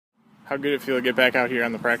How good it feel to get back out here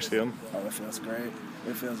on the practice field? Oh, it feels great.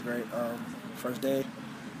 It feels great. First day,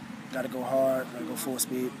 got to go hard, got to go full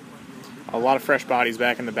speed. A lot of fresh bodies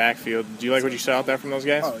back in the backfield. Do you like what you saw out there from those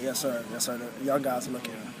guys? Oh, yes, sir. Yes, sir. The young guys are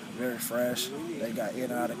looking very fresh. They got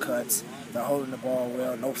in and out of cuts. They're holding the ball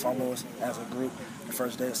well. No fumbles as a group the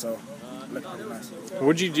first day, so looking pretty nice.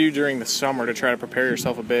 What did you do during the summer to try to prepare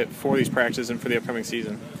yourself a bit for these practices and for the upcoming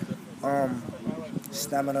season?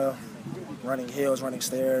 Stamina, running hills, running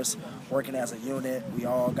stairs, working as a unit. We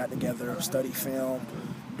all got together, studied film,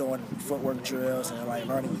 doing footwork drills, and like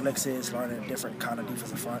learning blitzes, learning different kind of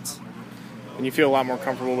defensive fronts. And you feel a lot more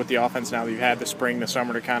comfortable with the offense now that you've had the spring, the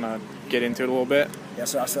summer to kind of get into it a little bit?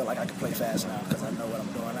 Yes, sir. I feel like I can play fast now because I know what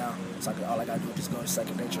I'm doing now. So all I got to do is just go to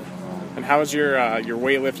second nature. And how has your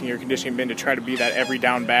weightlifting, your conditioning been to try to be that every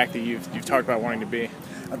down back that you've talked about wanting to be?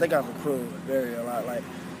 I think I've improved a lot. Like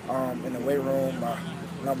in the weight room, my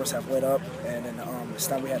numbers have went up, and then this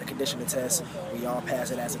time we had a conditioning test. We all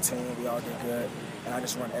passed it as a team. We all did good, and I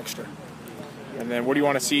just run extra. And then what do you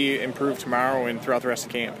want to see improve tomorrow and throughout the rest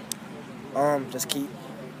of camp? Just keep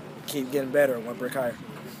getting better, one brick higher.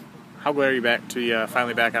 How glad are you back to be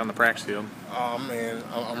finally back out on the practice field? Oh man,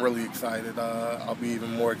 I'm really excited. I'll be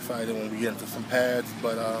even more excited when we get into some pads,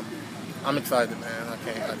 but I'm excited, man. I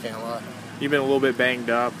can't lie. You've been a little bit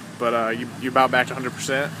banged up, but you're about back to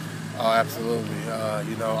 100%. Oh, absolutely.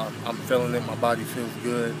 I'm feeling it. My body feels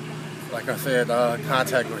good. Like I said,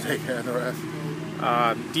 contact will take care of the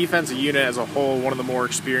rest. Defensive unit as a whole, one of the more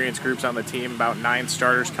experienced groups on the team, about 9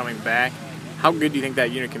 starters coming back. How good do you think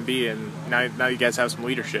that unit can be? And now you guys have some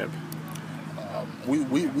leadership.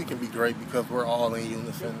 We can be great because we're all in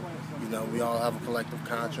unison. We all have a collective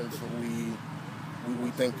conscience. We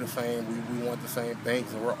think the same. We want the same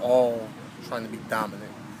things, and we're all trying to be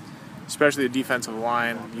dominant. Especially the defensive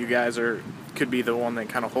line. You guys could be the one that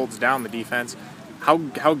kind of holds down the defense. How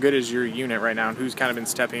good is your unit right now, and who's kind of been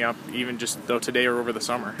stepping up, even just though today or over the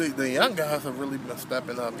summer? The young guys have really been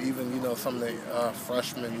stepping up. Even some of the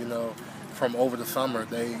freshmen, from over the summer,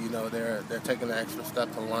 they're taking the extra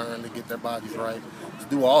step to learn, to get their bodies right, to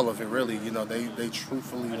do all of it. Really, they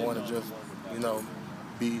truthfully want to just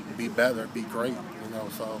be better, be great.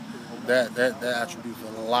 So that attributes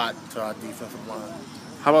a lot to our defensive line.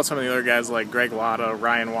 How about some of the other guys like Greg Latta,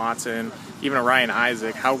 Ryan Watson, even a Ryan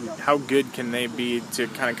Isaac? How good can they be to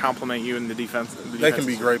kind of complement you in the defense? They can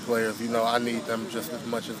be great players. I need them just as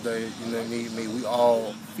much as they need me. We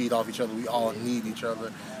all feed off each other. We all need each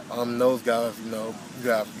other. Those guys,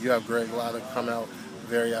 you have Greg Latta come out,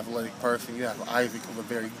 very athletic person. You have Isaac, who's a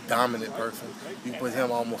very dominant person. You put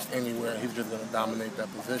him almost anywhere, he's just going to dominate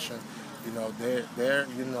that position. You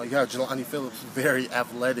have Jelani Phillips, very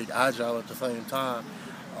athletic, agile at the same time.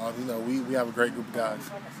 We have a great group of guys.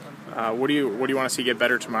 What do you want to see get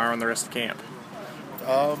better tomorrow and the rest of camp?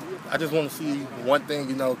 I just want to see one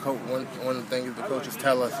thing. One of the things the coaches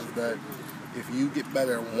tell us is that if you get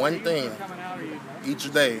better at one thing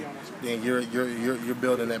each day, then you're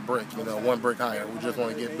building that brick. One brick higher. We just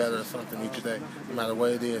want to get better at something each day, no matter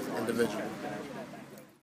what it is, individually.